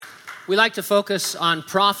We like to focus on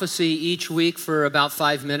prophecy each week for about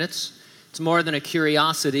 5 minutes. It's more than a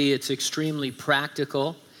curiosity, it's extremely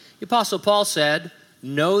practical. The Apostle Paul said,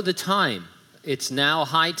 "Know the time. It's now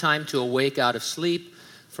high time to awake out of sleep,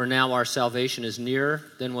 for now our salvation is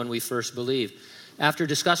nearer than when we first believed." After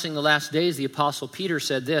discussing the last days, the Apostle Peter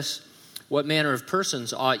said this, "What manner of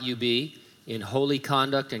persons ought you be in holy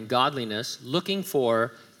conduct and godliness, looking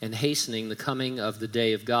for and hastening the coming of the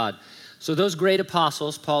day of God?" So those great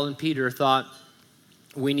apostles, Paul and Peter, thought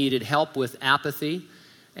we needed help with apathy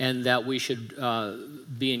and that we should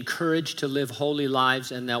be encouraged to live holy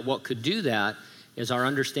lives, and that what could do that is our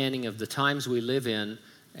understanding of the times we live in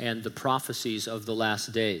and the prophecies of the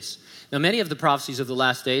last days. Now, many of the prophecies of the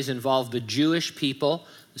last days involve the Jewish people,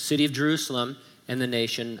 the city of Jerusalem, and the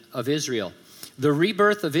nation of Israel. The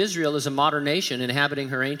rebirth of Israel as a modern nation inhabiting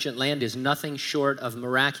her ancient land is nothing short of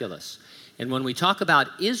miraculous. And when we talk about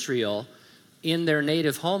Israel in their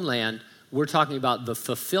native homeland, we're talking about the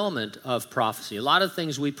fulfillment of prophecy. A lot of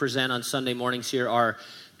things we present on Sunday mornings here are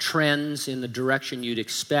trends in the direction you'd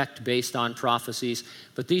expect based on prophecies.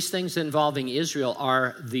 But these things involving Israel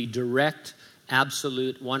are the direct,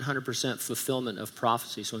 absolute, 100% fulfillment of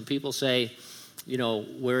prophecy. So when people say, you know,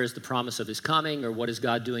 where is the promise of his coming, or what is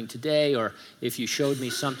God doing today, or if you showed me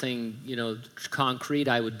something, concrete,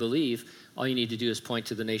 I would believe, all you need to do is point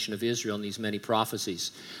to the nation of Israel in these many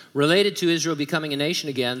prophecies. Related to Israel becoming a nation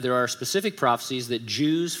again, there are specific prophecies that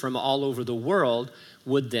Jews from all over the world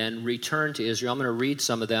would then return to Israel. I'm going to read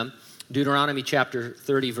some of them. Deuteronomy chapter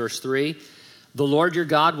 30, verse 3. "The Lord your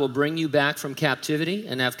God will bring you back from captivity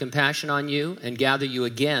and have compassion on you and gather you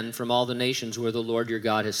again from all the nations where the Lord your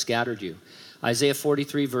God has scattered you." Isaiah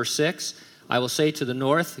 43, verse 6. "I will say to the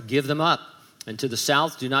north, give them up, and to the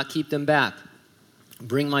south, do not keep them back.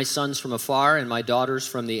 Bring my sons from afar and my daughters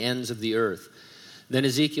from the ends of the earth." Then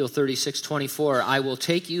Ezekiel 36, 24, "I will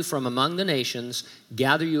take you from among the nations,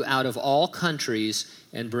 gather you out of all countries,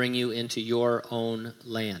 and bring you into your own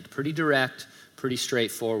land." Pretty direct, pretty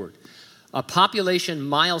straightforward. A population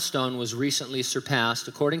milestone was recently surpassed.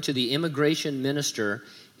 According to the immigration minister,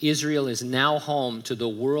 Israel is now home to the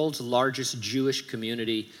world's largest Jewish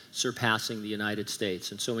community, surpassing the United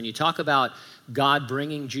States. And so when you talk about God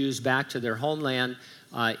bringing Jews back to their homeland,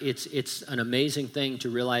 it's an amazing thing to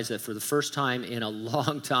realize that for the first time in a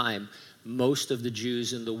long time, most of the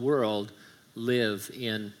Jews in the world live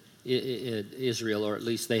in Israel, or at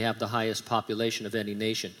least they have the highest population of any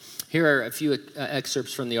nation. Here are a few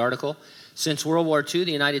excerpts from the article. Since World War II,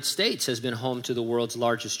 the United States has been home to the world's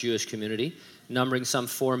largest Jewish community, numbering some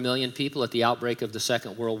 4 million people at the outbreak of the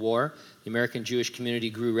Second World War. The American Jewish community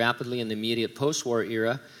grew rapidly in the immediate post-war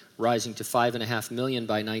era, rising to 5.5 million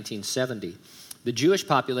by 1970. The Jewish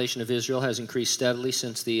population of Israel has increased steadily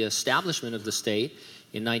since the establishment of the state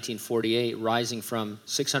in 1948, rising from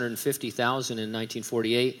 650,000 in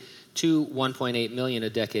 1948 to 1.8 million a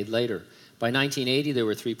decade later. By 1980, there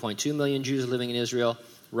were 3.2 million Jews living in Israel,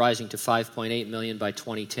 rising to 5.8 million by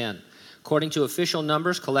 2010. According to official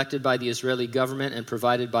numbers collected by the Israeli government and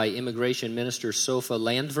provided by Immigration Minister Sofa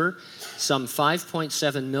Landver, some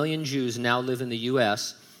 5.7 million Jews now live in the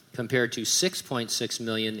U.S., compared to 6.6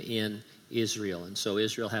 million in Israel. And so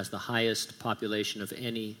Israel has the highest population of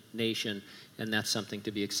any nation, and that's something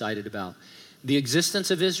to be excited about. The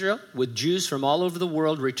existence of Israel, with Jews from all over the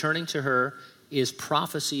world returning to her, is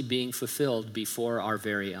prophecy being fulfilled before our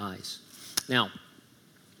very eyes. Now,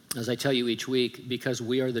 as I tell you each week, because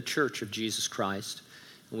we are the church of Jesus Christ,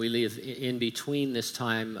 and we live in between this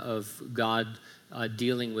time of God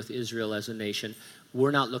dealing with Israel as a nation,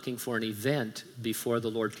 we're not looking for an event before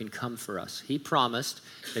the Lord can come for us. He promised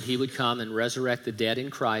that he would come and resurrect the dead in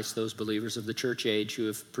Christ, those believers of the church age who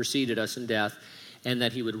have preceded us in death, and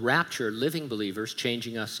that he would rapture living believers,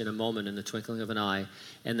 changing us in a moment, in the twinkling of an eye,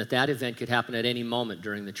 and that event could happen at any moment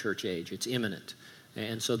during the church age. It's imminent.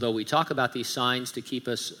 And so though we talk about these signs to keep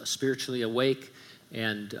us spiritually awake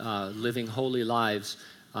and living holy lives,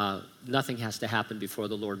 nothing has to happen before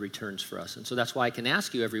the Lord returns for us. And so that's why I can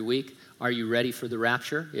ask you every week, are you ready for the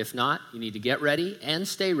rapture? If not, you need to get ready and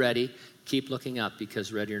stay ready. Keep looking up,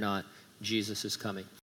 because ready or not, Jesus is coming.